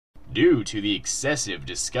Due to the excessive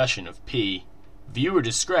discussion of pee, viewer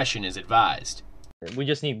discretion is advised. We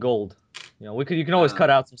just need gold. You know, you can always cut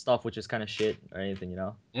out some stuff which is kind of shit or anything, you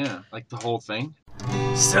know? Yeah, like the whole thing.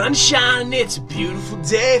 Sunshine, it's a beautiful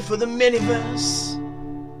day for the Miniverse.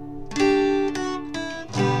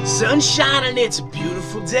 Sunshine, and it's a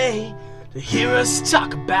beautiful day to hear us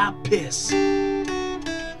talk about piss.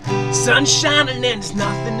 Sunshine, and there's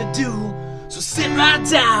nothing to do, so sit right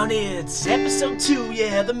down. It's episode 2,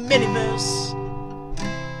 yeah, the Miniverse.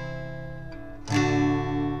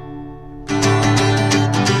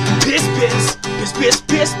 Piss, piss, piss, piss,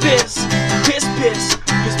 piss, piss, piss, piss,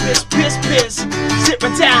 piss, piss, piss, piss. Sit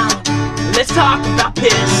right down. Let's talk about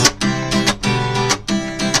piss.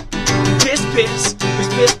 Piss, piss, piss,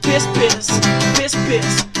 piss, piss, piss, piss,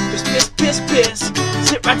 piss, piss, piss, piss, piss.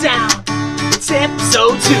 Sit right down. It's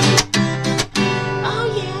episode 2.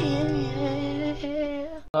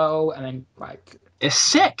 Oh, and then like It's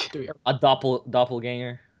sick. A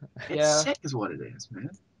doppelganger. Yeah. It's sick is what it is, man.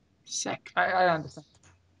 Sick. I understand.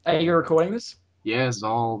 Are you recording this? Yeah, this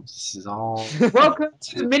is all. Welcome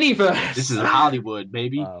to the Miniverse. This is Hollywood,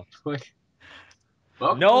 baby. Wow.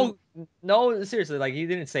 Welcome. No, seriously, like you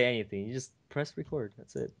didn't say anything. You just press record.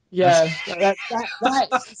 That's it. Yeah,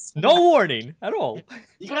 that's No warning at all.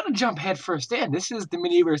 You gotta jump head first in. This is the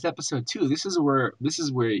Miniverse episode 2. This is where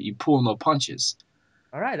you pull no punches.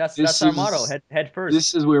 All right, that's our motto. Head first.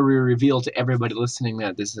 This is where we reveal to everybody listening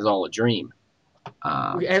that this is all a dream.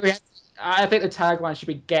 I think the tagline should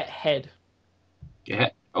be "Get Head." Yeah.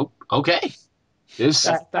 Oh, okay. That's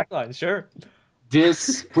tagline, sure.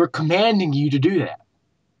 We're commanding you to do that.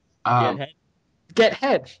 Get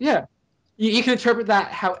head. Yeah, you can interpret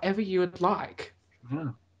that however you would like. Yeah.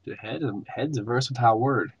 The head's a versatile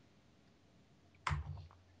word.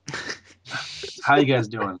 How you guys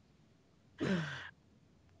doing?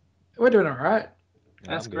 We're doing all right.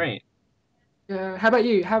 That's great. Yeah. How about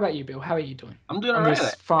you? How about you, Bill? How are you doing? I'm doing all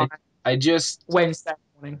right. Fine. I just Wednesday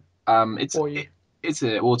morning. It's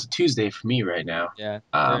a Tuesday for me right now. Yeah.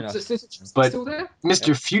 Is it but still there?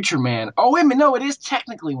 Mr. Future Man. Oh wait a minute, no, it is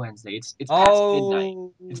technically Wednesday. It's past midnight.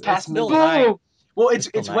 It's past midnight. Well, it's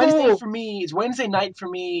Wednesday for me. It's Wednesday night for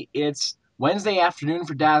me. It's Wednesday afternoon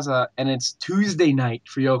for Daza, and it's Tuesday night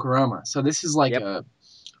for Yokorama. So this is like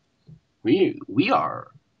we are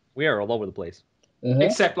all over the place.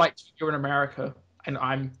 Except like you're in America and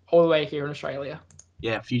I'm all the way here in Australia.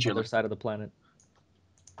 Yeah, future. Other side of the planet.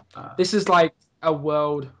 This is like a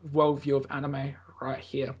world view of anime right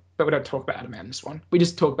here. But we don't talk about anime in this one. We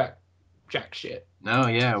just talk about jack shit. No,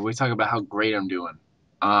 yeah, we talk about how great I'm doing.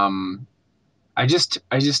 I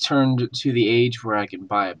just turned to the age where I can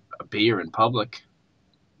buy a beer in public.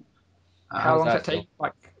 How long does that take?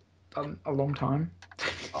 Like a long time.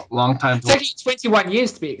 A long time. It's actually 21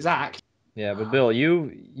 years to be exact. Yeah, but Bill,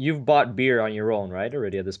 you've bought beer on your own, right?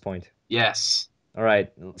 Already at this point. Yes. All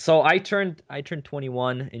right. So I turned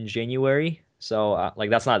 21 in January. So like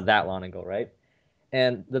that's not that long ago, right?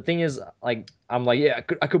 And the thing is, like I'm like, yeah,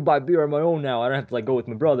 I could buy beer on my own now. I don't have to like go with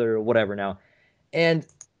my brother or whatever now. And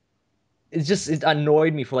it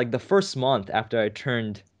annoyed me for like the first month after I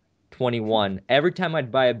turned 21. Every time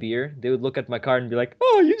I'd buy a beer, they would look at my card and be like,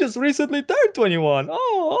 "Oh, you just recently turned 21.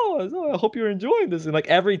 So I hope you're enjoying this." And like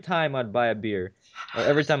every time I'd buy a beer, or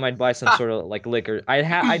every time I'd buy some sort of like liquor, I'd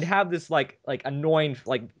have this like annoying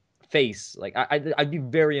like face. Like I'd be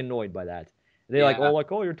very annoyed by that. They're like,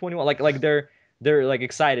 "Oh, you're 21." Like they're like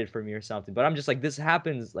excited for me or something. But I'm just like, this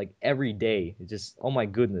happens like every day. It's just, oh my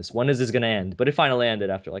goodness, when is this gonna end? But it finally ended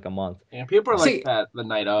after like a month. Yeah, people are like that the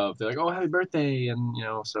night of. They're like, "Oh, happy birthday," and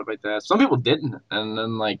stuff like that. Some people didn't, and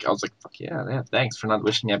then like I was like, "Fuck yeah, thanks for not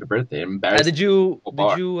wishing me happy birthday." I'm embarrassed. Did you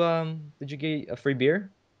get a free beer?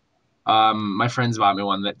 My friends bought me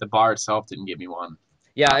one. The bar itself didn't give me one.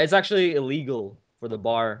 Yeah, it's actually illegal for the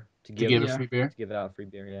bar to give a free beer. To give out free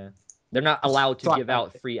beer. Yeah, they're not allowed to give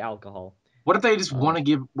out free alcohol. What if they just want to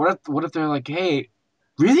give? What if they're like, "Hey,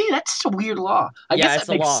 really? That's a weird law." I guess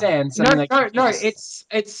that makes sense. No,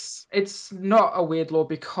 it's not a weird law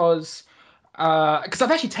because I've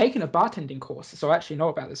actually taken a bartending course, so I actually know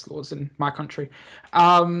about these laws in my country.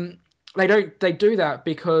 They do that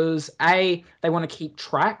because they want to keep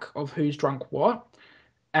track of who's drunk what,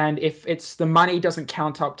 and if the money doesn't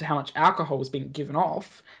count up to how much alcohol is being given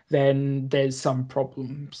off, then there's some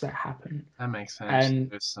problems that happen. That makes sense. And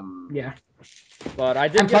there's some But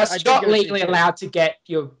you're not legally allowed to get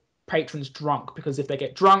your patrons drunk, because if they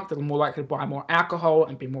get drunk, they're more likely to buy more alcohol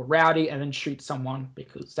and be more rowdy and then shoot someone,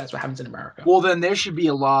 because that's what happens in America. Well, then there should be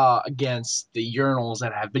a law against the urinals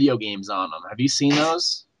that have video games on them. Have you seen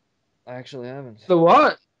those? I actually haven't. The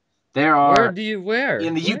what? There are. Where?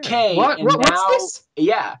 In the UK. What's this?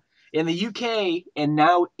 Yeah. in the UK and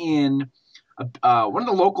now in one of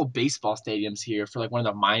the local baseball stadiums here for like one of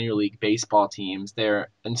the minor league baseball teams, they're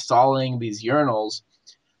installing these urinals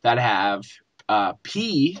that have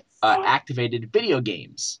P activated video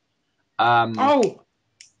games. I've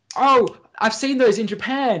seen those in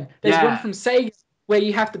Japan. There's one Yeah. from Sega where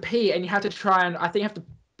you have to pee and you have to try and I think you have to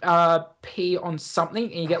pee on something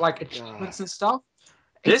and you get like achievements and stuff.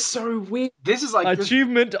 It's so weird. This is like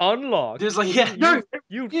achievement unlocked. There's like you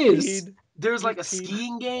is. peed. There's like a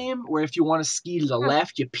skiing game where if you want to ski to the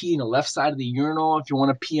left, you pee on the left side of the urinal. If you want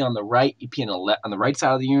to pee on the right, you pee on the right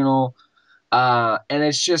side of the urinal. And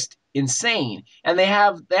it's just insane. And they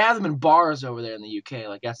have them in bars over there in the UK.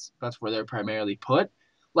 Like that's where they're primarily put.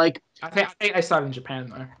 Like I think they started in Japan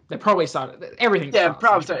though. They probably started everything. Yeah,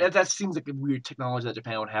 probably started. That seems like a weird technology that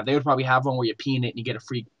Japan would have. They would probably have one where you pee in it and you get a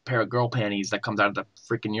free pair of girl panties that comes out of the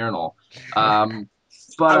freaking urinal. But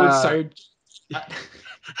I would so.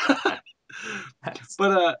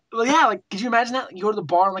 But yeah, like, could you imagine that? You go to the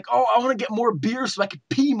bar and like, oh, I want to get more beer so I can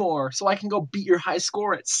pee more, so I can go beat your high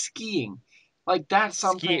score at skiing. Like that's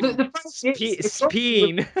something.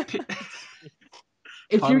 Peeing.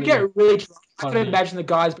 If you get really drunk, I can imagine the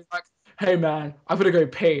guys being like, "Hey man, I've got to go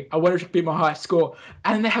pee. I want to beat my high score,"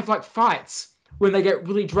 and they have like fights when they get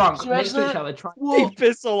really drunk next to each other. They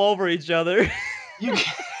piss all over each other. They're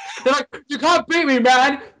like, "You can't beat me,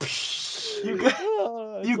 man."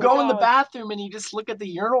 You go in the bathroom and you just look at the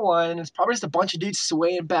urinal line and it's probably just a bunch of dudes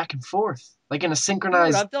swaying back and forth like in a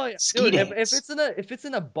synchronized ski dance. If it's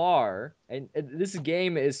in a bar and this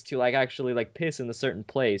game is to like actually like piss in a certain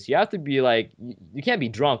place, you have to be like you can't be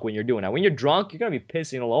drunk when you're doing that. When you're drunk, you're gonna be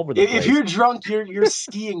pissing all over the place. If you're drunk, your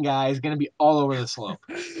skiing guy is gonna be all over the slope.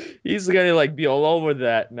 He's gonna like be all over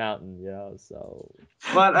that mountain, you know. So,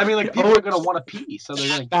 but I mean, like people are gonna want to pee, so they're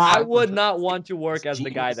gonna. I would not want to work as the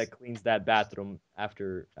guy that cleans that bathroom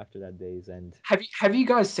after that day's end. Have you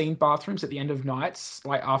guys seen bathrooms at the end of nights,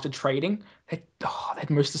 like after trading? They're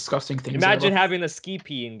the most disgusting things. Imagine having a ski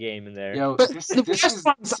peeing game in there. Yo, the worst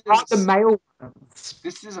ones aren't the male ones.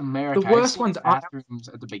 This is America. The worst ones are bathrooms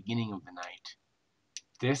at the beginning of the night.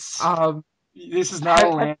 This is not a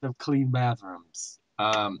land of clean bathrooms.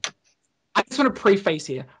 I just want to preface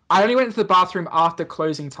here. I only went to the bathroom after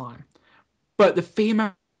closing time, but the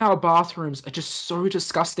female bathrooms are just so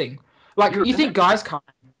disgusting. Like you think guys can't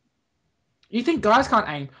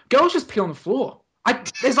aim? Girls just pee on the floor.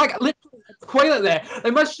 There's like literally a toilet there.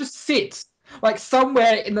 They must just sit like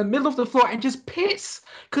somewhere in the middle of the floor and just piss.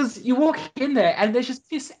 Because you walk in there and there's just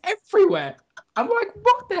piss everywhere. I'm like,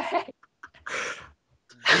 what the heck?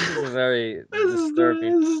 This is a very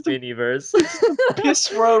disturbing Miniverse.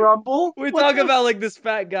 Piss Royal Rumble? We talk about like this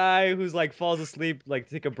fat guy who's like falls asleep, like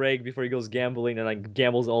take a break before he goes gambling and like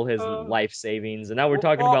gambles all his life savings. And now we're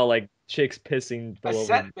talking about like chicks pissing all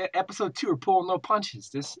over. Episode 2 are pulling no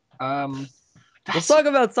punches. Let's talk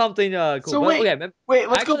about something cool. So wait,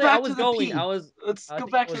 let's go back to the P. Let's go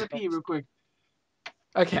back to the P real quick.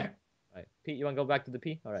 Okay. Right. Pete, you want to go back to the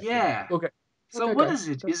P? All right. Yeah. Okay. So what is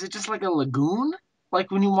it? Is it just like a lagoon? Like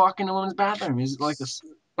when you walk into a woman's bathroom, is it like a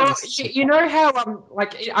you know how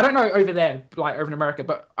like I don't know over there, like over in America,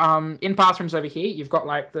 but in bathrooms over here, you've got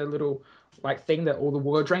like the little like thing that all the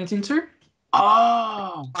water drains into.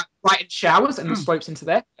 Oh. Like in showers and the slopes into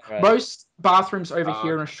there. Right. Most bathrooms over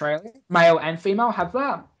here in Australia, male and female, have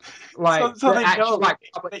that. Like so they actual, like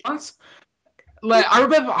public ones. Like I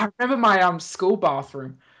remember my school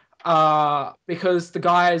bathroom, because the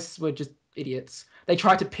guys were just idiots. They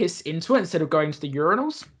tried to piss into it instead of going to the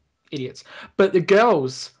urinals. Idiots. But the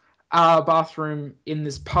girls' bathroom in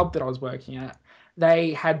this pub that I was working at,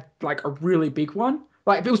 they had like a really big one.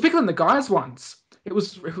 Like it was bigger than the guys' ones. It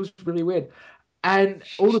was really weird. And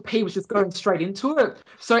all the pee was just going straight into it.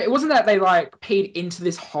 So it wasn't that they like peed into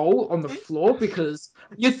this hole on the floor, because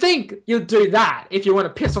you'd think you'd do that if you want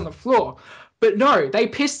to piss on the floor. But no, they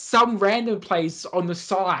pissed some random place on the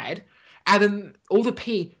side, and then all the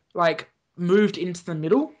pee like moved into the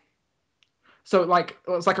middle. So like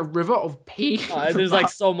it was like a river of pee. There's like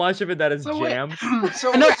so much of it that is jammed. And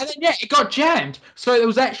then it got jammed. So it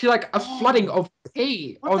was actually like a flooding of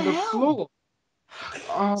pee on the floor.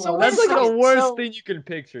 So that's like the worst thing you can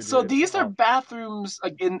picture. Dude. So these are bathrooms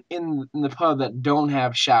like in the pub that don't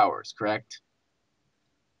have showers, correct?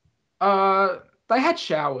 They had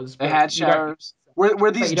showers. They had showers.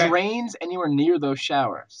 Were these drains anywhere near those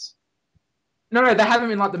showers? No, they have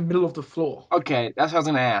them in like the middle of the floor. Okay, that's what I was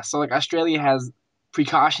gonna ask. So like Australia has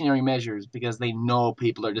precautionary measures because they know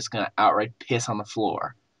people are just gonna outright piss on the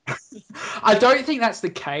floor. I don't think that's the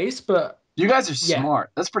case, but you guys are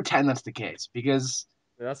smart. Let's pretend that's the case because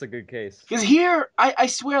That's a good case. Because here, I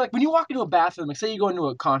swear, like when you walk into a bathroom, like say you go into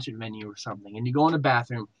a concert venue or something, and you go in the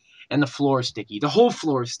bathroom, and the floor is sticky. The whole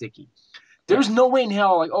floor is sticky. There's no way in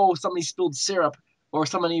hell, like, oh, somebody spilled syrup, or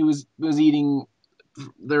somebody was eating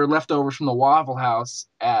their leftovers from the Waffle House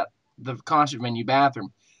at the concert venue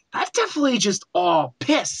bathroom. That's definitely just all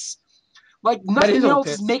piss. Like nothing else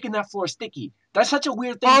is making that floor sticky. That's such a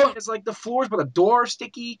weird thing because like the floors by the door are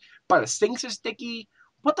sticky, by the sinks are sticky.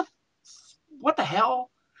 What the hell?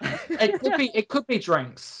 It could be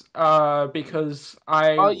drinks. Because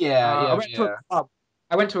I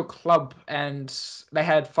went to a club and they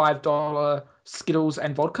had $5 Skittles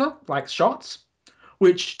and vodka, like shots,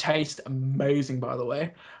 which taste amazing, by the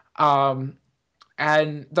way.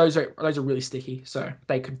 And those are really sticky, so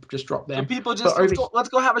they could just drop them. So people just let's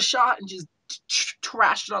go have a shot and just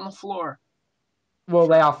trash it on the floor. Well,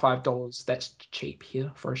 they are $5. That's cheap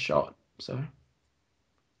here for a shot, so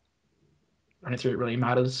I don't think it really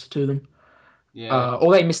matters to them. Yeah.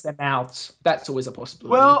 Or they miss their mouths. That's always a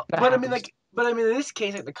possibility. Well, but I mean, in this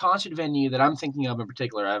case, like the concert venue that I'm thinking of in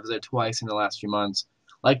particular, I was there twice in the last few months.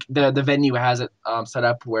 Like the venue has it set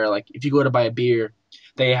up where like if you go to buy a beer,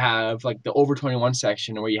 they have like the over 21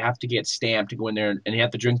 section where you have to get stamped to go in there and you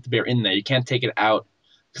have to drink the beer in there. You can't take it out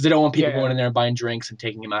because they don't want people going in there and buying drinks and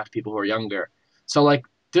taking them out to people who are younger. So like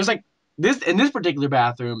there's like this in this particular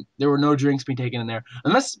bathroom, there were no drinks being taken in there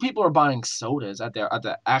unless people are buying sodas at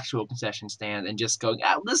the actual concession stand and just going,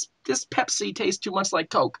 this Pepsi tastes too much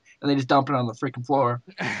like Coke, and they just dump it on the freaking floor,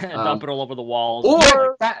 dump it all over the walls,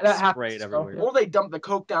 or that happens everywhere. Or they dump the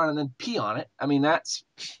Coke down and then pee on it. I mean,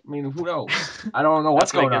 who knows? I don't know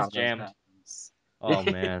what's going on. Jammed. Oh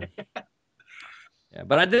man. Yeah,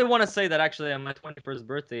 but I did want to say that actually on my 21st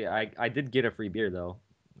birthday, I did get a free beer though.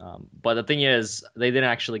 But the thing is, they didn't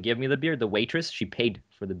actually give me the beer. The waitress, she paid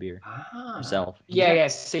for the beer herself. Yeah.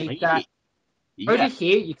 See that over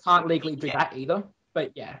here, you can't legally do that either.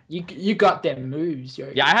 But yeah, you got them moves,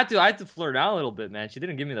 yo. Yeah, I had to flirt out a little bit, man. She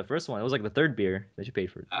didn't give me the first one. It was like the third beer that she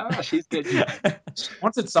paid for. She's good. She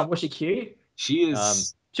wanted some. Was she cute? She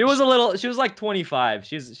is. She was like 25.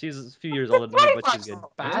 She's a few years older than me, but she's good.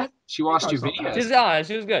 Not bad. She watched your videos.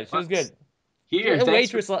 She was good. She was good. Here,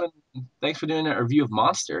 thanks for doing a review of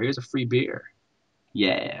Monster. Here's a free beer.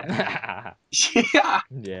 Yeah. Yeah.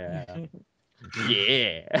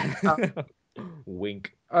 Yeah.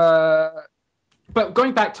 Wink. But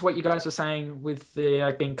going back to what you guys were saying with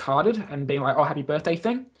the being carded and being like, oh, happy birthday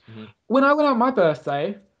thing. Mm-hmm. When I went on my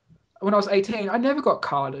birthday, when I was 18, I never got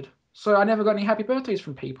carded. So I never got any happy birthdays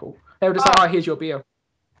from people. They were just like, oh, here's your beer.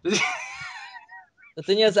 The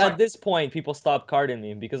thing is, at this point, people stop carding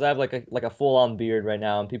me because I have like a full-on beard right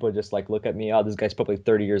now, and people just like look at me. Oh, this guy's probably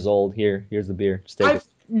 30 years old. Here's the beer. I've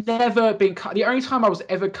never been carded. The only time I was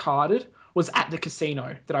ever carded was at the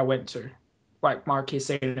casino that I went to, like my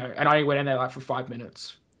casino, and I only went in there like for 5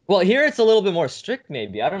 minutes. Well, here it's a little bit more strict,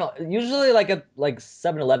 maybe. I don't know. Usually, like at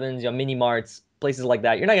 7-Elevens, mini marts, places like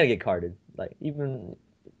that, you're not gonna get carded. Like even.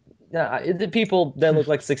 Yeah, the people that look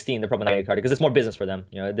like 16, they're probably not getting carded because it's more business for them.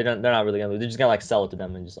 They're not really gonna. They're just gonna like sell it to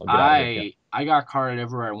them and just. I got carded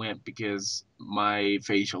everywhere I went because my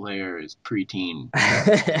facial hair is preteen.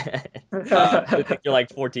 You're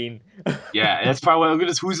like 14. Yeah, that's probably look at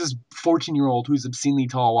this. Who's this 14-year-old who's obscenely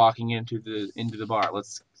tall walking into the bar?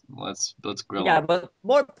 Let's grill. Yeah, but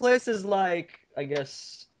more places like I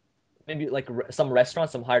guess maybe like some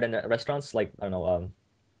restaurants, some higher-end restaurants, like I don't know.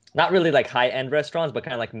 Not really like high-end restaurants, but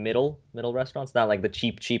kind of like middle restaurants. Not like the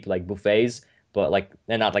cheap like buffets, but like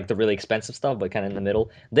they're not like the really expensive stuff, but kind of in the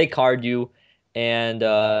middle. They card you, and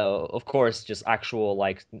of course, just actual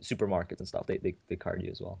like supermarkets and stuff. They card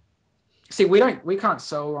you as well. See, we can't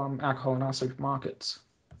sell alcohol in our supermarkets.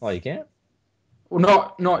 Oh, you can't?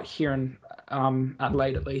 Well, not here in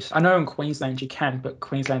Adelaide at least. I know in Queensland you can, but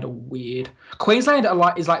Queensland are weird. Queensland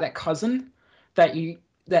is like that cousin that you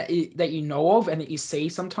know of and that you see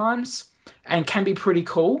sometimes and can be pretty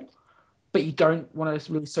cool, but you don't want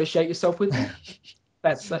to really associate yourself with them.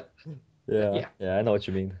 That's that. Yeah, I know what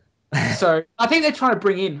you mean. So I think they're trying to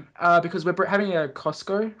bring in because we're having a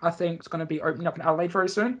Costco. I think it's going to be opening up in Adelaide very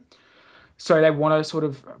soon. So they want to sort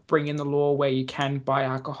of bring in the law where you can buy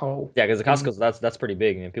alcohol. Yeah, because the Costco's that's pretty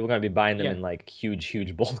big. I mean, people are going to be buying them in like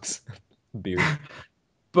huge bulks. Beer.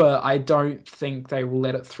 But I don't think they will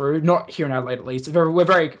let it through. Not here in Adelaide, at least. We're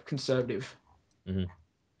very conservative,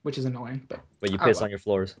 which is annoying. But you piss on your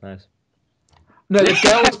floors. Nice. No, the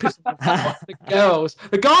girls piss on the floor. The girls.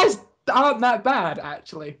 The guys aren't that bad,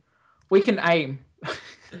 actually. We can aim.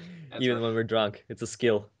 Even when we're drunk. It's a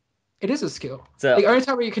skill. It is a skill. The only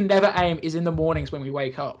time where you can never aim is in the mornings when we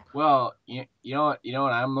wake up. Well, you know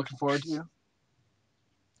what I'm looking forward to?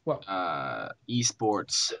 What?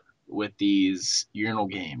 Esports with these urinal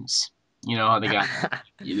games. You know how they got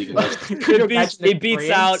it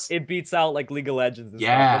beats out like League of Legends and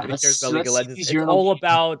stuff. Nobody cares about League of Legends. It's all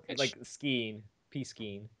about like skiing, pea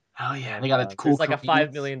skiing. Oh yeah, And, they got a cool. there's like a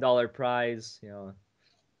 $5 million prize. You know,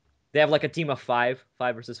 they have like a team of five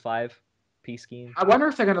versus five, pea skiing. I wonder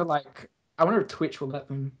if they're gonna like. I wonder if Twitch will let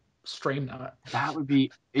them stream that. That would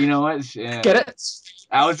be. You know what? Yeah. Get it?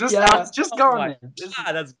 I was just going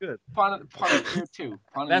there. That's good. Pun of the year too.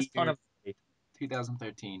 Best pun of the year.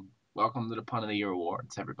 2013. Welcome to the Pun of the Year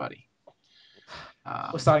awards, everybody.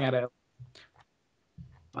 We're starting at it.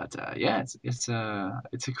 But yeah, it's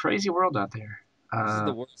a crazy world out there. This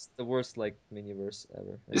is the worst like Miniverse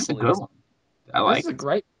ever. This is a good one. I like. This is a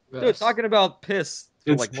great. Dude, talking about piss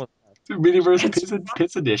for like months. Miniverse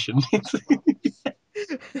piss edition.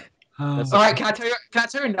 All right, can I tell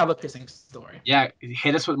you another pissing story? Yeah,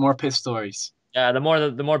 hit us with more piss stories. Yeah, the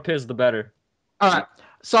more piss, the better. All right,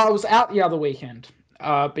 so I was out the other weekend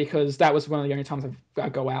because that was one of the only times I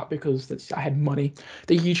go out because I had money.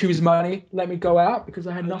 The YouTube's money let me go out because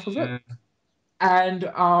I had enough of it. And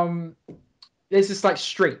there's this like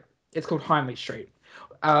street. It's called Heinley Street.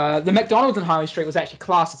 The McDonald's in Heinley Street was actually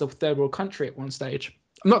classed as a third world country at one stage.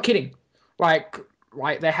 I'm not kidding. Like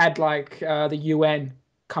they had like the UN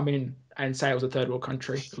come in and say it was a third world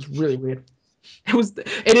country. It was really weird.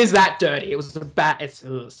 It is that dirty. It was it's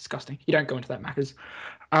disgusting. You don't go into that Macca's.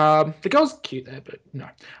 The girl's cute there, but no.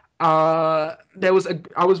 I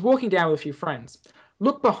was walking down with a few friends.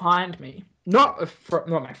 Look behind me. Not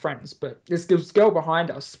my friends, but this girl behind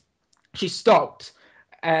us. She stopped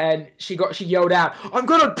and she yelled out, "I'm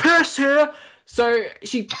gonna piss here!" So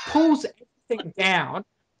she pulls everything down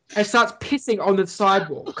and starts pissing on the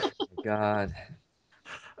sidewalk. Oh my God.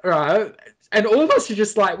 Right. And all of us are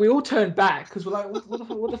just like, we all turned back because we're like,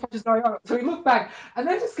 what the fuck is going on? So we look back and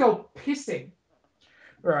there's this girl pissing.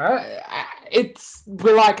 Right.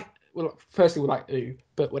 Firstly, we're like, ooh,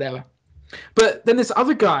 but whatever. But then this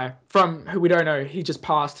other guy from who we don't know, he just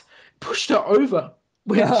passed, pushed her over,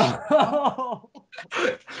 which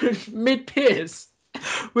mid piss,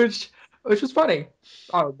 which was funny.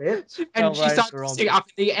 I'll admit. And she started pissing up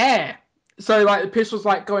in the air. So like the piss was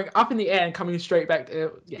like going up in the air and coming straight back.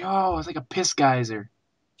 Yo, it's like a piss geyser.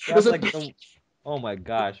 That's like oh my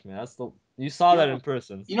gosh, man! You saw that in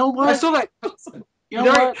person. You know what? I saw that. You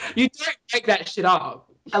don't make that shit up.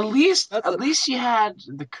 At least she had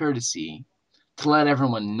the courtesy to let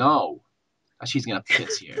everyone know that she's gonna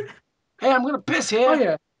piss here. Hey, I'm gonna piss here. Oh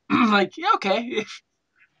yeah. Like, yeah, okay.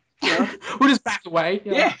 We'll just back away.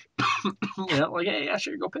 Yeah. Like, hey, yeah,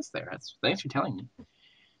 sure, go piss there. Thanks for telling me.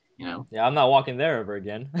 Yeah, I'm not walking there ever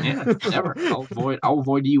again. Yeah, never. I'll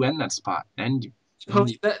avoid you in that spot. And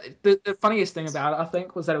the funniest thing about it, I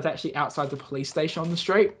think, was that it was actually outside the police station on the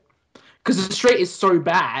street. Because the street is so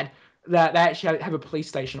bad that they actually have a police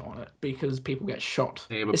station on it because people get shot.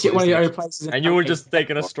 It's one of the only places. And you were just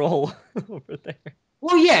taking a stroll over there.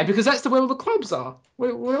 Well, yeah, because that's where all the clubs are.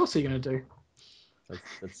 What else are you gonna do?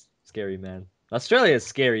 That's scary, man. Australia is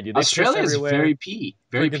scary, dude. Australia is very pee.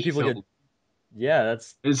 Very pee filled. Yeah,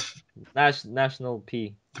 that's national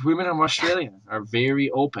pee. The women of Australia are very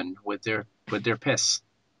open with their piss.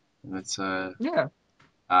 That's very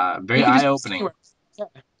eye opening.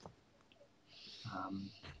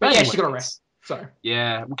 But yeah, she got arrested. So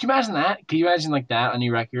yeah, well, can you imagine that? Can you imagine like that on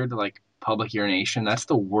your record, like public urination? That's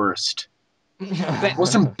the worst.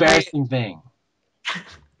 Most embarrassing thing.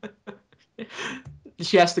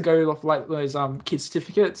 She has to go off like those kid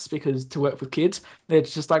certificates because to work with kids, they're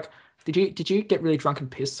just like, did you get really drunk and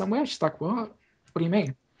piss somewhere? She's like, what? What do you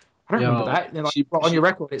mean? I don't remember that. And they're like, on your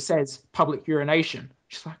record it says public urination.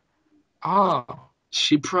 She's like, oh.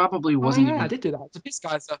 She probably wasn't. I did do that. It's a piss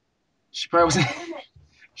geyser. She probably wasn't.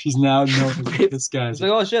 She's now known as a piss geyser. It's like,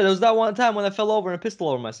 oh shit, there was that one time when I fell over and pissed all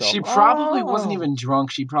over myself. She probably wasn't even drunk.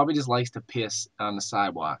 She probably just likes to piss on the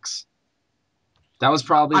sidewalks. That was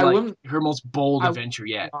probably her most bold adventure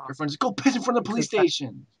yet. Her friends go piss in front of the police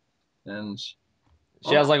station. And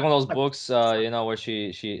she has like one of those books, where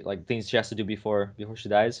she like things she has to do before she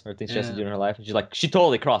dies, or things she has to do in her life. And she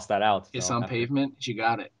totally crossed that out. Piss on pavement. She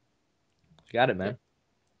got it. She got it, man.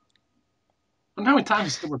 I wonder how many times we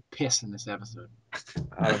still were piss in this episode.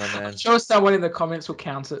 I don't know, man. Show us someone in the comments will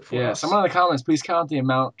count it for us. Yeah, someone in the comments, please count the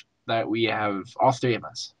amount that we have, all three of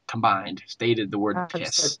us combined, stated the word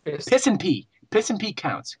piss. Piss and pee. Piss and pee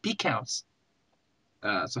counts. Pee counts.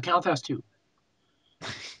 So count us too.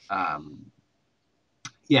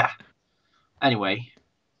 Yeah. Anyway.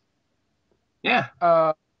 Yeah.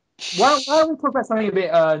 Why don't we talk about something a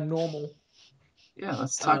bit normal? Yeah,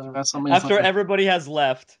 let's talk about something. After everybody has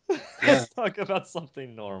left, Yeah. let's talk about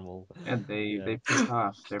something normal. And they pissed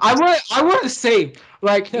off. I want to see,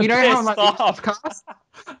 like, you know how like the Yogscast,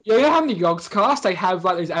 you know how in the Yogscast they have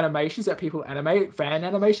like those animations that people animate, fan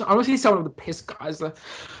animation. I want to see some of the piss guys. That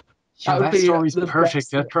would be story's the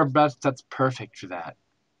perfect. best. That's perfect for that.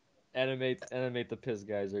 Animate the piss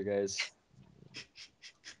guys.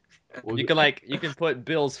 We'll You can put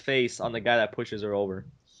Bill's face on the guy that pushes her over.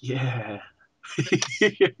 Yeah.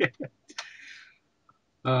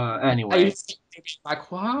 Anyway,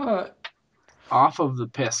 Like what? off of the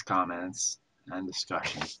piss comments and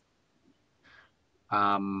discussion.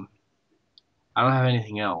 I don't have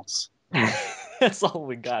anything else. That's all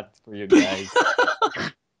we got for you guys.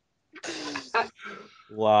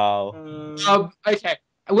 Wow. Okay.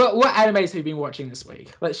 What animes have you been watching this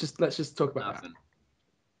week? Let's just talk about Nothing.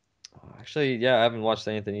 Actually, yeah, I haven't watched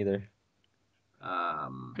anything either.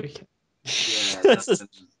 Okay. Yeah,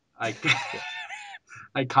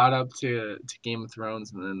 I caught up to Game of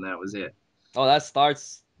Thrones, and then that was it. Oh, that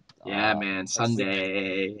starts. Yeah, man,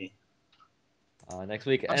 Sunday. Next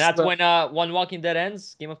week, and that's when Walking Dead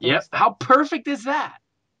ends. Game of Thrones. Yep. How perfect is that?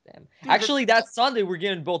 Damn. Dude, actually, that Sunday we're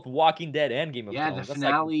getting both Walking Dead and Game of Thrones. Yeah, the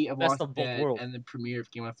finale of best Walking Dead and the premiere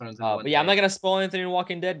of Game of Thrones. But yeah, I'm not gonna spoil anything in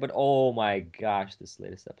Walking Dead, but oh my gosh, this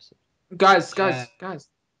latest episode. Guys,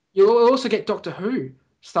 you'll also get Doctor Who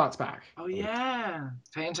starts back. Oh yeah,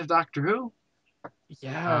 fans of Doctor Who.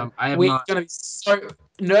 Yeah, I have we're not. gonna be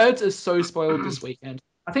nerds are so spoiled this weekend.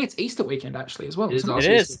 I think it's Easter weekend actually as well. It is.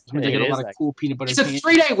 They get a lot of cool peanut butter. It's a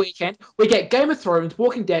 3-day weekend. We get Game of Thrones,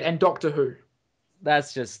 Walking Dead, and Doctor Who.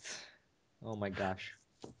 That's just, oh my gosh,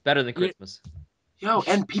 better than Christmas. Yo,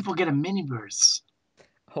 and people get a Miniverse.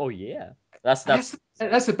 Oh yeah, that's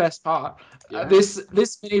the best part. Yeah. This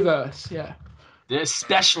Miniverse, yeah.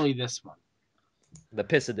 Especially this one. The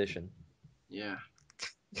Piss Edition. Yeah.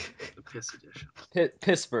 The Piss Edition.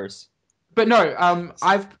 Pissverse. But no,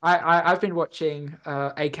 I've been watching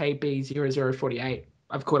AKB 0048.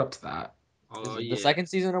 I've caught up to that. Oh, the second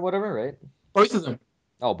season or whatever, right? Both of them.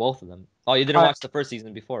 Oh, both of them. Oh, you didn't watch the first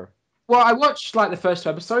season before? Well, I watched like the first 2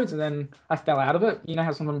 episodes and then I fell out of it. You know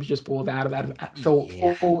how sometimes you just fall out of anime. I just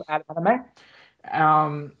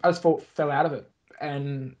fell out of it,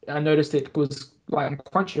 and I noticed it was like on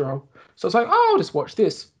Crunchyroll. So I was like, oh, I'll just watch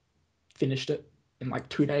this. Finished it in like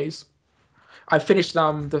 2 days. I finished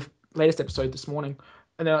the latest episode this morning,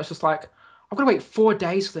 and then I was just like, I've got to wait 4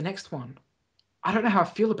 days for the next one. I don't know how I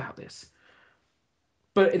feel about this,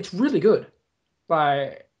 but it's really good.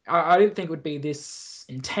 Like I didn't think it would be this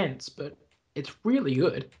intense, but it's really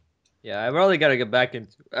good. Yeah, I really got to get back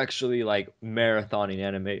into actually like marathoning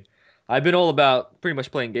anime. I've been all about pretty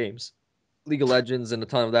much playing games, League of Legends and a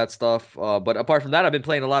ton of that stuff. But apart from that, I've been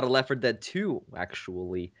playing a lot of Left 4 Dead 2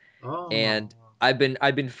 actually. Oh. And I've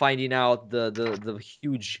been finding out the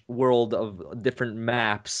huge world of different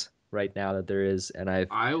maps right now that there is, and I've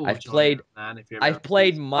played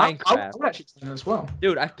Minecraft. I would actually play that as well.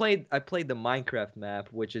 Dude, I played the Minecraft map,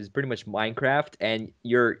 which is pretty much Minecraft, and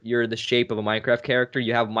you're the shape of a Minecraft character.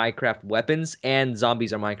 You have Minecraft weapons, and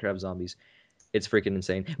zombies are Minecraft zombies. It's freaking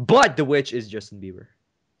insane. But the witch is Justin Bieber.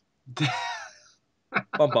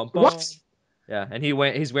 Bum, bum, bum. What? Yeah, and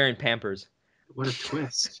he's wearing Pampers. What a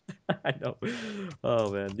twist. I know. Oh,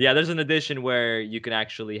 man. Yeah, there's an edition where you can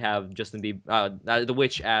actually have Justin Bieber, the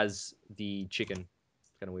witch as the chicken.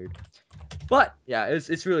 It's kind of weird. But, yeah,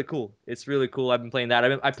 it's really cool. It's really cool. I've been playing that.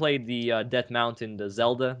 I played the Death Mountain, the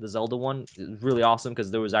Zelda one. It was really awesome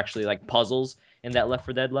because there was actually, like, puzzles in that Left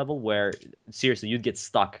 4 Dead level where, seriously, you'd get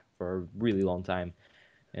stuck for a really long time.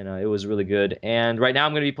 And it was really good. And right now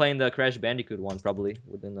I'm going to be playing the Crash Bandicoot one probably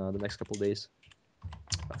within the next couple of days.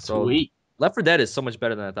 So, sweet. Left 4 Dead is so much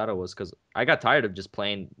better than I thought it was because I got tired of just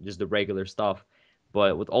playing just the regular stuff.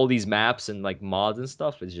 But with all these maps and like mods and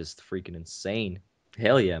stuff, it's just freaking insane.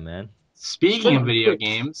 Hell yeah, man. Speaking of video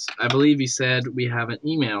games, I believe you said we have an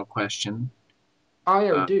email question. Oh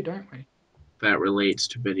yeah, we do, don't we? That relates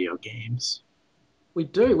to video games. We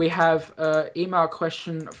do. We have an email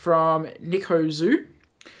question from Nico Zoo,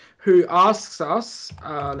 who asks us,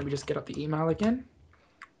 let me just get up the email again.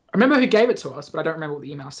 I remember who gave it to us, but I don't remember what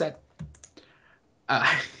the email said.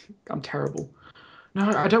 I'm terrible. No,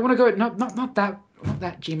 I don't want to go. Not that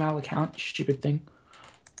Gmail account. Stupid thing.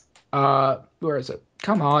 Where is it?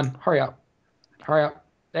 Come on, hurry up.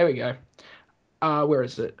 There we go. Where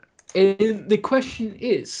is it? The question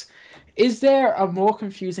is there a more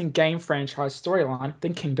confusing game franchise storyline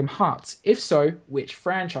than Kingdom Hearts? If so, which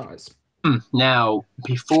franchise? Now,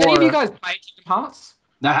 before... Any of you guys play Kingdom Hearts?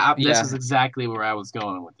 This is exactly where I was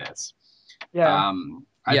going with this. Yeah.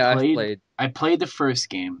 I played the first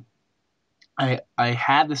game. I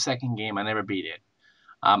had the second game. I never beat it.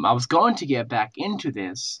 I was going to get back into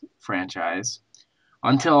this franchise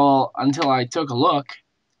until I took a look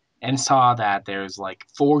and saw that there's like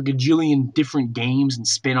 4 gajillion different games and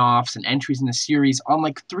spin-offs and entries in the series on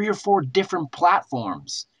like 3 or 4 different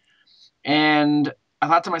platforms. And I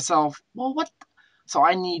thought to myself, well, what? So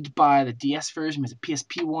I need to buy the DS version. There's a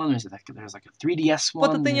PSP one. There's like a 3DS But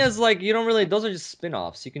the one. thing is, like, you don't really. Those are just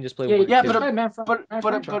spin-offs. You can just play Yeah, one or Yeah,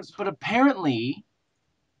 two. but apparently,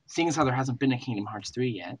 seeing as how there hasn't been a Kingdom Hearts 3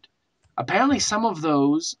 yet, apparently some of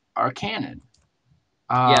those are canon.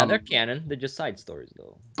 Yeah, they're canon. They're just side stories,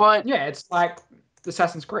 though. But yeah, it's like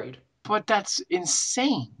Assassin's Creed. but that's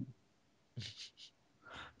insane.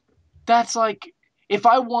 That's like if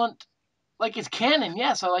I want like it's canon,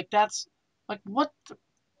 yes. I like that's like what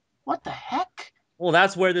the heck? Well,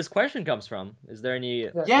 that's where this question comes from. Is there any?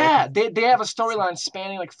 Yeah, they have a storyline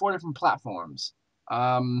spanning like 4 different platforms.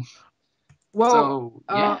 Um, Well, so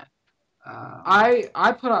yeah. Um,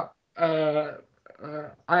 I put up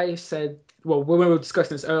I said, well, when we were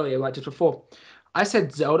discussing this earlier, like just before, I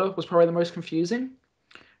said Zelda was probably the most confusing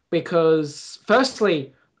because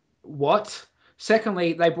firstly, what?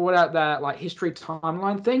 Secondly, they brought out that like history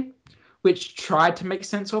timeline thing, which tried to make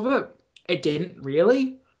sense of it. It didn't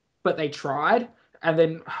really, but they tried. And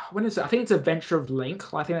then when is it? I think it's Adventure of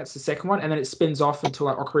Link. I think that's the second one, and then it spins off into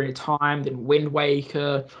like Ocarina of Time, then Wind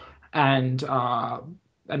Waker, and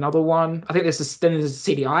another one. I think there's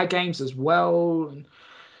CDI games as well. And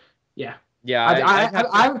yeah, Yeah, I I, I'd have I,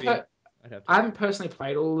 to haven't agree. I'd have to I agree. haven't personally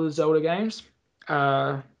played all the Zelda games.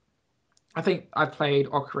 Uh, I think I played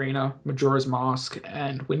Ocarina, Majora's Mask,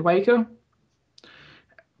 and Wind Waker,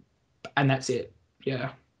 and that's it.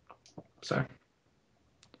 Yeah. So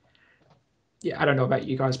yeah, I don't know about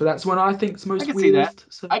you guys, but that's one I think's I most can see that. weirdest.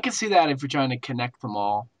 So I can see that if you're trying to connect them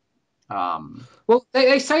all. Um, well,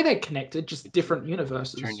 they say they're connected, just different turn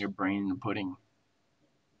universes. your brain into pudding.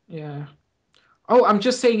 Yeah. Oh, I'm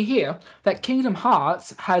just seeing here that Kingdom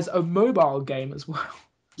Hearts has a mobile game as well.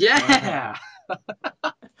 Yeah.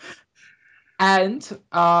 And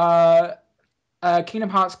Kingdom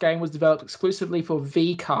Hearts game was developed exclusively for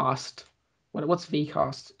Vcast. What's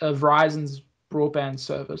Vcast? Verizon's broadband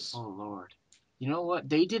service. Oh Lord. You know what?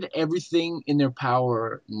 They did everything in their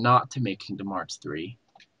power not to make Kingdom Hearts 3.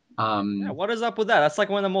 Yeah, Um, what is up with that? That's like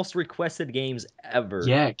one of the most requested games ever.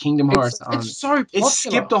 yeah, Kingdom Hearts It's on so it popular.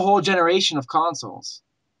 skipped a whole generation of consoles.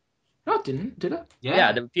 No, it didn't, did it? Yeah,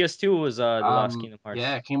 Yeah. the PS2 was the last Kingdom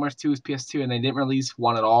Yeah, Hearts. Kingdom Hearts 2 is PS2 and they didn't release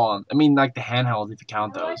one at all. I mean like the handheld if you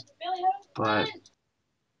count those. But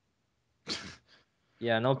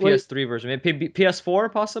Yeah, no Wait, PS3 version. Maybe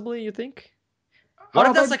PS4 possibly, you think? What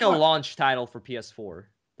if oh, that's maybe like a not. launch title for PS4?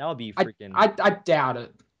 That would be I, freaking I doubt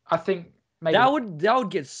it. I think that maybe would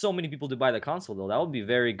get so many people to buy the console though. That would be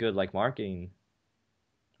very good like marketing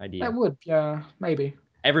that idea. would. Yeah, maybe.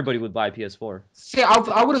 Everybody would buy PS4. See,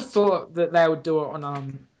 I would have thought that they would do it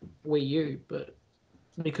on Wii U, but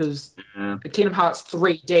because yeah. the Kingdom Hearts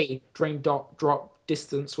 3D Dream Drop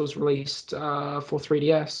Distance was released for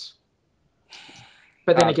 3DS.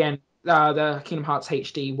 But then Uh, again, the Kingdom Hearts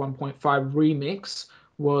HD 1.5 remix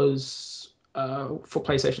was for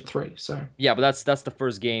PlayStation 3. So Yeah, but that's the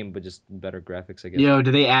first game, but just better graphics, I guess. yo,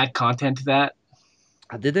 do they add content to that?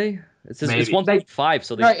 Did they? It's Maybe. 1.5,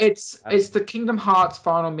 so no, they. it's the Kingdom Hearts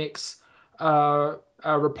final mix,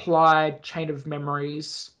 replied chain of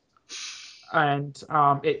memories, and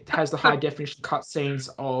it has the high definition cutscenes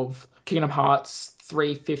of Kingdom Hearts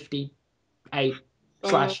 358 Uh,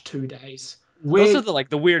 slash 2 days. Those are wait,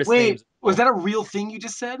 the weirdest wait. names. Was that a real thing you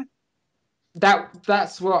just said?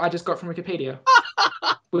 That's what I just got from Wikipedia,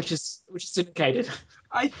 which is syndicated.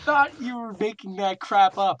 I thought you were making that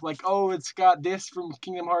crap up. Like, oh, it's got this from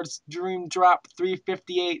Kingdom Hearts Dream Drop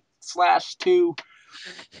 358/2.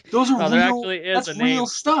 Those are No, there real. actually is That's a real name.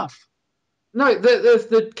 stuff. No,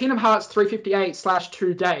 the Kingdom Hearts 358 slash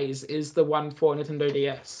 2 days is the one for Nintendo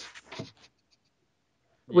DS, Yeah,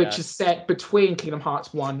 which is set between Kingdom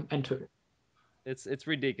Hearts 1 and 2. it's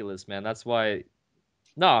ridiculous, man. That's why.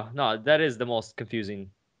 No, that is the most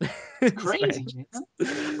confusing. It's crazy, man.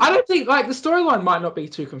 I don't think like the storyline might not be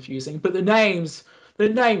too confusing, but the names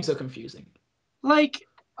are confusing. Like,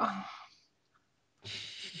 uh,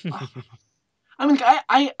 I mean,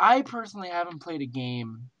 I personally haven't played a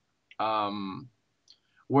game, um,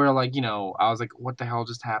 where like I was like, what the hell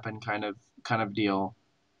just happened, kind of deal.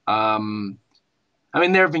 Um, I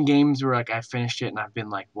mean, there have been games where like I finished it and I've been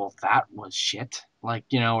like, well, that was shit. Like,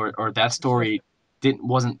 or that story it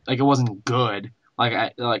wasn't good.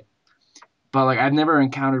 But like I've never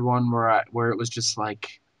encountered one where it was just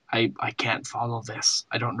like I can't follow this.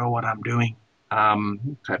 I don't know what I'm doing.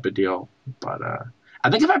 type of deal. But I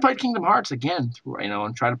think if I played Kingdom Hearts again,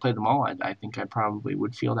 and try to play them all, I think I probably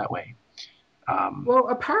would feel that way. Well,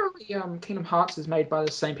 apparently, Kingdom Hearts is made by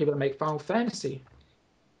the same people that make Final Fantasy,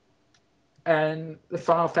 and the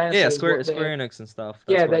Final Fantasy Yeah, is what Square they're Enix and stuff.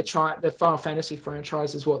 That's yeah why. they're trying. The Final Fantasy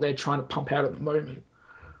franchise is what they're trying to pump out at the moment.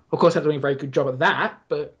 Of course, they're doing a very good job of that,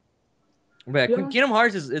 but Yeah, yeah, Kingdom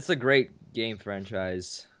Hearts it's a great game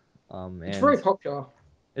franchise, it's and very popular.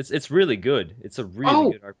 it's really good. It's a really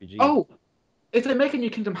Oh, good RPG. oh, if they make a new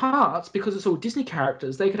Kingdom Hearts because it's all Disney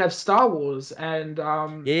characters, they could have Star Wars and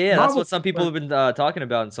Yeah, that's Marvel. what some people have been talking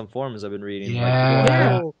about in some forums I've been reading. Like people are like,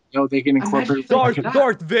 Yeah, Yeah, oh, they can imagine incorporate. if they did that.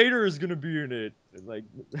 Darth Vader is gonna be in it. Like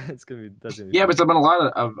that's gonna be Yeah, fun. but there's been a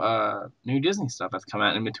lot of new Disney stuff that's come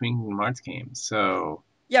out in between Kingdom Hearts games. So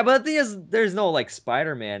Yeah, but the thing is, there's no like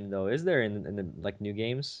Spider-Man though, is there in the like new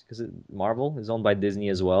games? Because Marvel is owned by Disney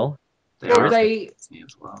as well. they Well, Or are is there? Disney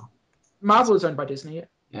as well. Marvel is owned by Disney.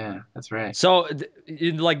 Yeah, that's right. So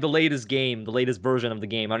in like the latest game, the latest version of the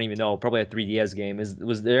game, I don't even know, probably a 3DS game.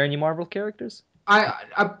 Was there any Marvel characters? I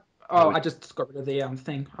I oh, would, I just got rid of the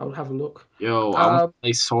thing. I'll have a look. I want to Um,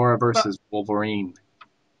 play Sora but versus Wolverine.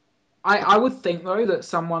 I would think though that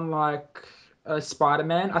someone like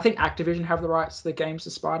Spider-Man, I think Activision have the rights to the games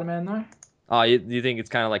of Spider-Man though. Oh, you think it's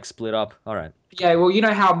kind of like split up? All right. Yeah, well, you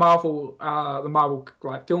know how Marvel, the Marvel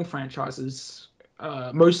like film franchises,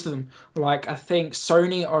 most of them, like I think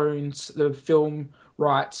Sony owns the film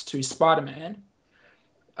rights to Spider-Man.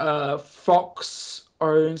 Fox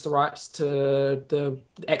owns the rights to the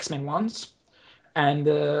X-Men ones, and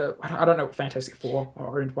I don't know what Fantastic Four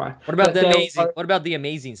are owned by, What about but the they're amazing? What about the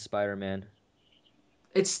Amazing Spider-Man?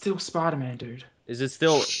 it's still Spider-Man, dude. Is it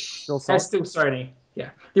still That's Sony? still Sony. Yeah.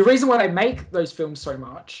 The reason why they make those films so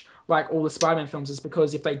much, like all the Spider-Man films, is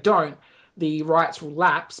because if they don't, the rights will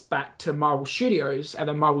lapse back to Marvel Studios, and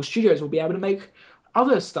then Marvel Studios will be able to make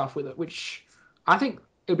other stuff with it, which I think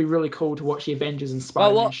it'd be really cool to watch the Avengers and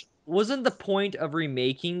Spider-Man. Wasn't the point of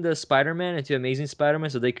remaking the Spider-Man into Amazing Spider-Man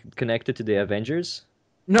so they could connect it to the Avengers?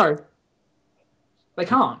 No, they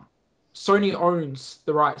can't. Sony owns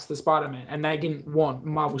the rights to the Spider-Man, and they didn't want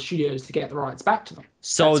Marvel Studios to get the rights back to them.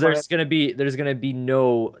 So That's why. there's gonna be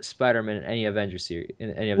no Spider-Man in any Avengers series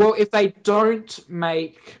in any of the. Well, if they don't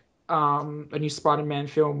make a new Spider-Man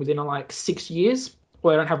film within like 6 years,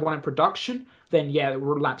 or they don't have one in production, then yeah, it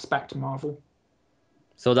will lapse back to Marvel,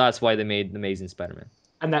 So that's why they made the Amazing Spider-Man.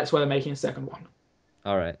 and that's why they're making a second one.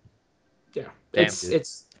 All right. Yeah, Damn, it's dude.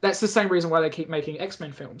 it's that's the same reason why they keep making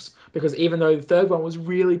X-Men films, because even though the third one was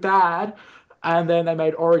really bad, and then they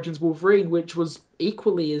made Origins Wolverine, which was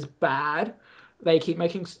equally as bad, they keep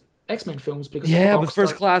making X-Men films because Yeah, but Fox First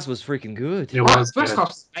don't. Class was freaking good. It Oh, was first good.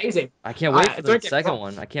 class is amazing. I can't wait for the Don't get me second wrong.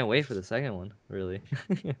 one. I can't wait for the second one, really.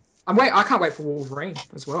 I can't wait for Wolverine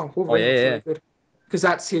as well. Oh Wolverine yeah, looks yeah, really yeah. good because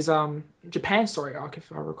that's his Japan story arc,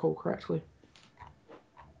 if I recall correctly.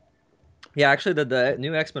 Yeah, actually, the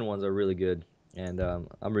new X-Men ones are really good, and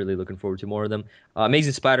I'm really looking forward to more of them.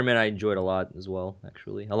 Amazing Spider-Man, I enjoyed a lot as well,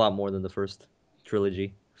 actually, a lot more than the first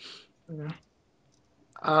trilogy. Yeah.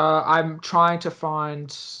 I'm trying to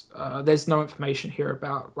find. There's no information here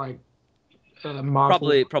about like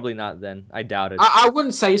Marvel. Probably not. Then I doubt it. I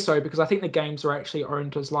wouldn't say so because I think the games are actually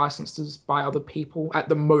owned as licenses by other people at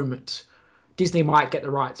the moment. Disney might get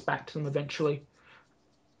the rights back to them eventually.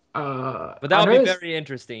 But that I would know be it's very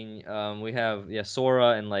interesting. We have Sora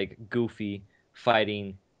and like Goofy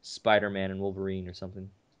fighting Spider-Man and Wolverine or something.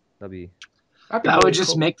 That'd be that'd be That would really just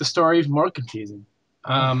cool. make the story even more confusing.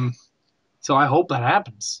 So I hope that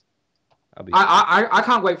happens. that'd be fun. I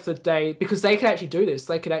can't wait for the day because they could actually do this.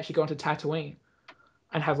 They could actually go into Tatooine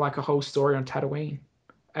and have like a whole story on Tatooine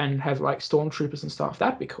and have like stormtroopers and stuff.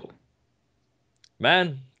 That'd be cool.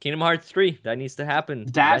 Man, Kingdom Hearts 3, that needs to happen.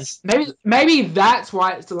 Eventually. That's Maybe that's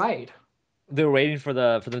why it's delayed. They're waiting for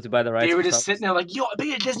them to buy the rights They for were Star just Wars. sitting there like, yo, I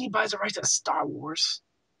bet Disney buys the rights to Star Wars,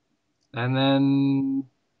 and then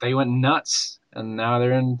they went nuts, and now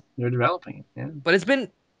they're developing it. Yeah. But it's been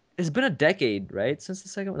a decade, right? Since the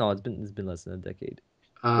second one? No, it's been less than a decade.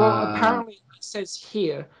 Well, Uh, apparently it says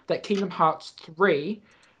here that Kingdom Hearts 3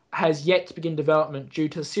 has yet to begin development due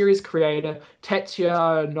to series creator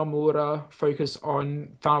Tetsuya Nomura focus on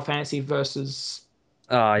Final Fantasy versus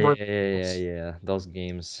Oh yeah, Roman yeah, yeah, Reigns. yeah. Those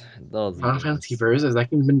games. Those Final Fantasy games. Versus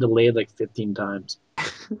that game's been delayed like 15 times.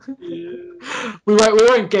 We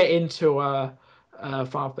won't get into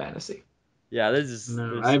Final Fantasy. Yeah, this is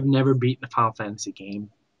No, there's I've never beaten a Final Fantasy game.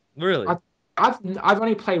 really. I, I've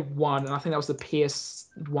only played one, and I think that was the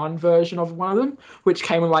PS1 version of one of them, which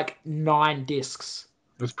came with like 9 discs.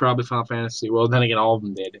 It was probably Final Fantasy. Well, then again, all of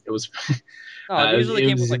them did. It was No, it usually it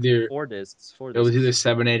came with was like either four discs. Four it was either discs.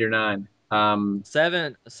 7, 8, or 9.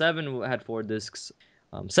 Seven had 4 discs.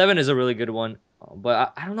 7 is a really good one,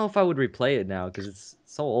 but I don't know if I would replay it now because it's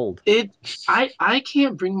so old. I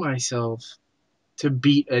can't bring myself to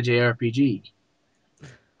beat a JRPG.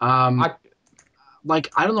 I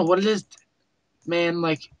I don't know what it is, man.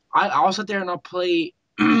 Like I'll sit there and I'll play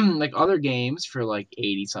like other games for like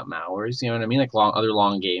 80 something hours. You know what I mean? Like other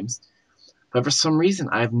long games. But for some reason,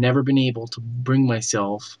 I've never been able to bring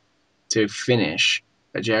myself to finish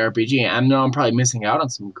a JRPG. I know I'm probably missing out on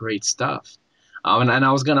some great stuff. And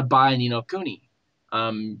I was gonna buy Ni no Kuni,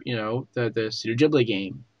 the Studio Ghibli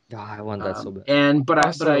game. I want that so bad. And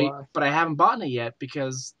Also, but I haven't bought it yet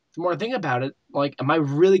because the more I think about it, like, am I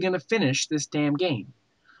really gonna finish this damn game?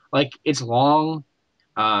 Like, it's long.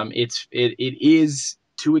 It is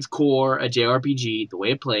to its core a JRPG, the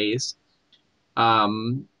way it plays.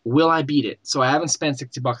 Will I beat it? So I haven't spent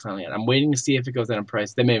 $60 on it yet. I'm waiting to see if it goes down in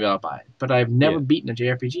price. Then maybe I'll buy it. But I've never beaten a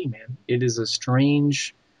JRPG, man. It is a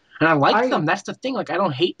strange, and I like them. That's the thing. Like, I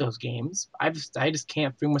don't hate those games. I just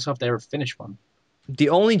can't bring myself to ever finish one. The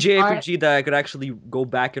only JRPG that I could actually go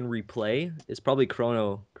back and replay is probably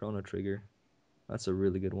Chrono Trigger. That's a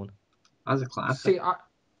really good one. That's a classic. See,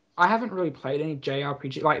 I haven't really played any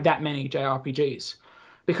JRPG, like that many JRPGs,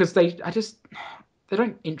 because they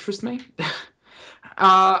don't interest me.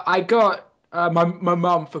 I got my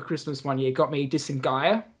mum for Christmas one year got me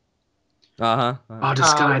Disgaea. Oh,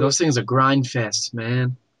 Disgaea, those things are grind fest,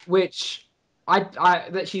 man. Which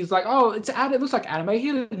that she's like, oh, it looks like anime.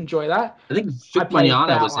 He'll enjoy that. I think Vic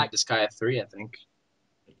Mignogna was in Disgaea 3, I think.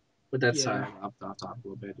 But that's I'll talk a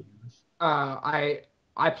little bit.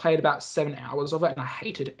 I played about 7 hours of it, and I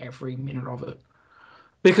hated every minute of it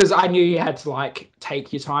because I knew you had to like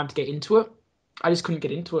take your time to get into it. I just couldn't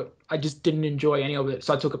get into it. I just didn't enjoy any of it,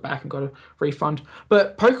 so I took it back and got a refund.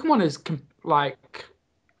 But Pokemon is like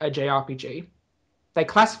a JRPG. They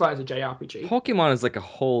classify it as a JRPG. Pokemon is like a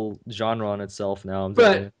whole genre on itself now.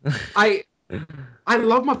 But I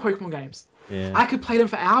love my Pokemon games. Yeah. I could play them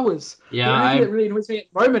for hours. Yeah, the only thing that really annoys me at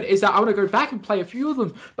the moment is that I want to go back and play a few of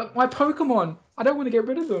them. But my Pokemon, I don't want to get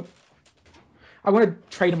rid of them. I want to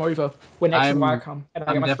trade them over when X and Y come. And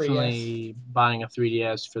I get my definitely 3DS. Buying a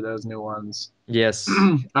 3DS for those new ones. Yes.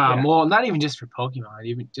 Well, not even just for Pokemon,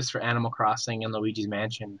 even just for Animal Crossing and Luigi's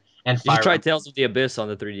Mansion and Fire. You tried Tales of the Abyss on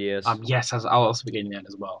the 3DS. Yes, I'll also be getting that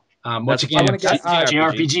as well. Which again,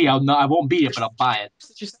 JRPG. I won't beat it, but I'll buy it.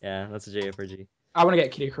 Yeah, that's a JRPG. I want to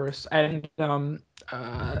get Kid Icarus and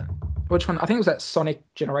which one? I think it was that Sonic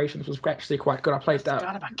Generations was actually quite good. I played that. I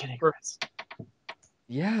forgot about Kid Icarus.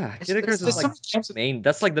 Yeah, Kid Icarus is like main.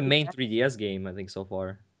 That's like the main 3DS game I think so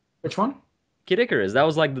far. Which one? Kid Icarus. That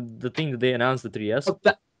was like the thing that they announced the 3DS. Oh,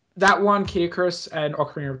 that one, Kid Icarus and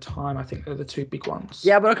Ocarina of Time. I think are the two big ones.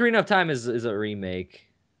 Yeah, but Ocarina of Time is a remake.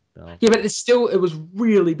 So. Yeah, but it was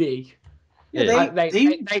really big. Yeah,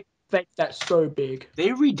 they that's so big. They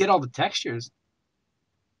redid all the textures.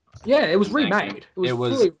 Yeah, it was remade. It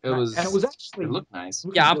was actually. It looked nice.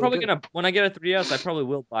 Yeah, I'm probably gonna when I get a 3DS, I probably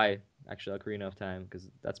will buy actually Ocarina of Time because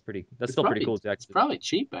that's still pretty cool to actually. It's probably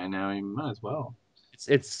cheap by now. You might as well.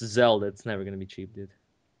 It's Zelda. It's never gonna be cheap, dude.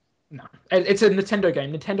 No, it's a Nintendo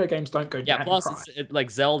game. Nintendo games don't go down. Yeah, plus it's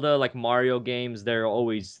like Zelda, like Mario games, they're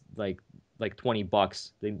always like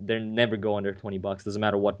 $20. They never go under $20. Doesn't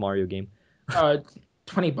matter what Mario game.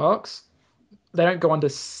 $20. They don't go under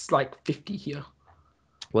like 50 here.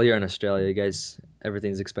 Well, you're in Australia, you guys.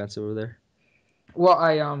 Everything's expensive over there.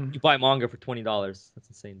 Well, you buy manga for $20. That's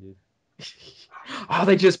insane, dude. Oh,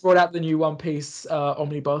 they just brought out the new One Piece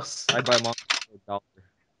omnibus. I buy manga for $1,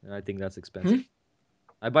 and I think that's expensive.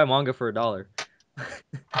 I buy manga for $1.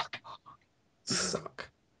 Suck.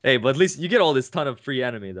 Hey, but at least you get all this ton of free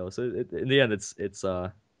anime though. So in the end, it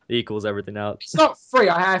equals everything out. It's not free.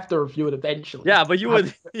 I have to review it eventually. Yeah, but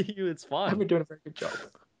it's fun. I've been doing a very good job.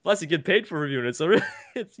 Plus, you get paid for reviewing it, so really,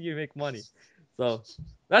 you make money. So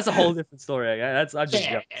that's a whole different story. I'm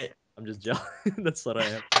just jealous. That's what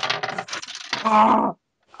I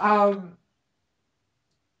am.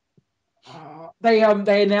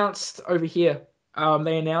 They announced over here.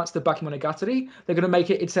 They announced the Bakemonogatari. They're going to make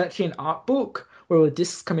it. It's actually an art book where the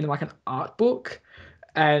discs come in like an art book,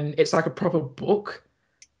 and it's like a proper book.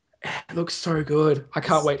 It looks so good. I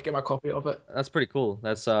can't wait to get my copy of it. That's pretty cool.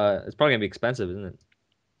 That's it's probably gonna be expensive, isn't it?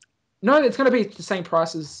 No, it's gonna be the same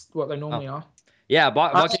price as what they normally are. Yeah,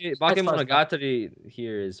 Bakemonogatari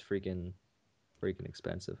here is freaking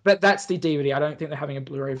expensive. But that's the DVD. I don't think they're having a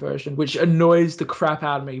Blu-ray version, which annoys the crap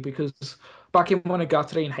out of me because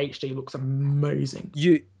Bakemonogatari in HD looks amazing.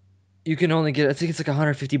 You can only get, I think it's like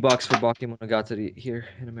 $150 for Bakemonogatari here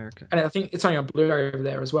in America. And I think it's only on Blu-ray over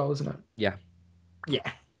there as well, isn't it? Yeah.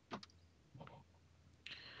 Yeah.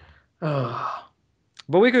 Oh,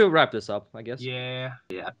 But we could wrap this up, I guess. Yeah.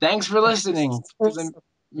 Thanks for listening to the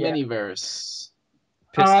yeah. Miniverse.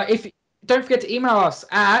 If don't forget to email us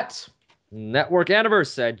at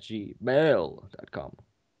networkaniverse@gmail.com.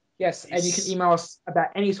 yes, and you can email us about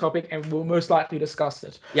any topic, and we'll most likely discuss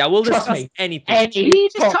it. Yeah, we'll Trust discuss me, anything. any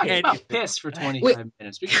Just talk topic. about piss for 25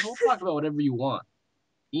 minutes because we'll talk about whatever you want.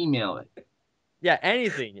 Email it. Yeah,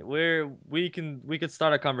 anything. We could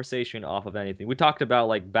start a conversation off of anything. We talked about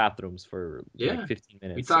like bathrooms for like 15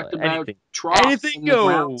 minutes. We talked about anything. troughs Anything in the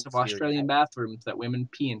grounds of goes here, Australian guys. bathrooms that women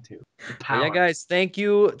pee into. The But yeah, power. guys, thank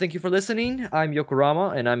you for listening. I'm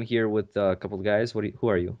Yokorama, and I'm here with a couple of guys. Who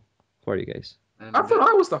are you? Who are you guys? I thought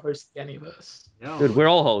I was the host of the Aniverse. Dude, we're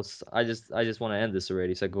all hosts. I just want to end this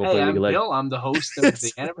already, so I can go play League I'm of Legends. Bill. I'm the host of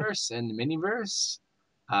the Aniverse and the Miniverse.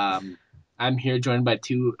 I'm here joined by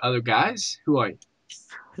two other guys. Who are you?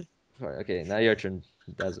 Alright, okay, now your turn,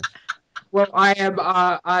 Daza. Well, I am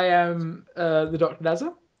the Dr.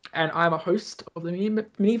 Daza, and I'm a host of the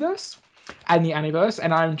Miniverse and the Aniverse,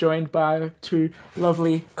 and I'm joined by two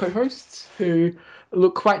lovely co-hosts who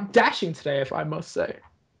look quite dashing today, if I must say.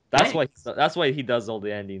 That's why he does all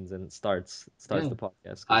the endings and starts the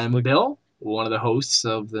podcast. I'm Bill, one of the hosts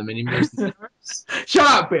of the Miniverse. Shut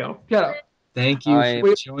up, Bill. Shut up. Thank you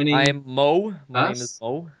for joining. I'm Mo. My name is us.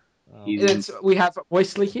 Mo. We have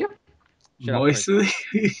Moistly here. Moistly.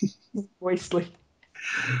 Moistly.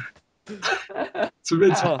 So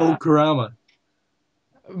it's Mo Karama.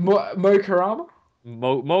 Mo Karama?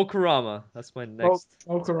 Mo Karama. That's my next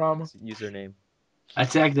Mo Karama username.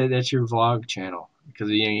 That's your vlog channel because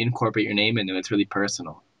you incorporate your name into it. It's really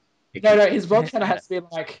personal. No, his vlog channel has to be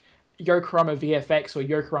like Yokorama VFX or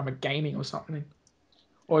Yokorama Gaming or something.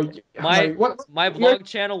 Or my vlog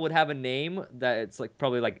channel would have a name that it's like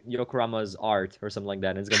probably like Yokorama's art or something like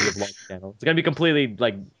that. And it's gonna be a vlog channel. It's gonna be completely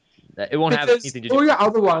like it won't have anything to do. All your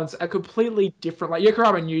other ones are completely different. Like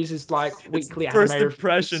Yokorama News is like weekly first anime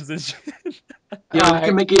impressions and shit. Yeah, we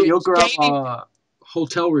can make it Yokorama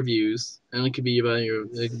hotel reviews, and it could be about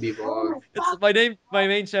it could be a vlog. My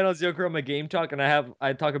main channel is Yokorama Game Talk, and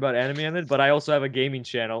I talk about anime in it, but I also have a gaming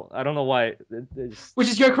channel. I don't know why. Which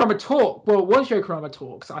is Yokorama Talk. Well, it was Yokorama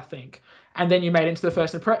Talks, I think, and then you made it into the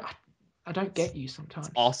first impression. I don't get you sometimes.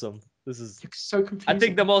 It's awesome. This is so confusing. I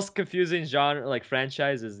think the most confusing genre, like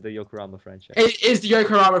franchise, is the Yokorama franchise. It is the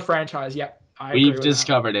Yokorama franchise. Yep, we've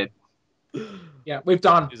discovered it. Yeah, we've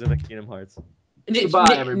done. Using the Kingdom Hearts.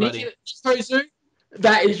 Goodbye, everybody.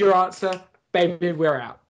 That is your answer, baby. We're out.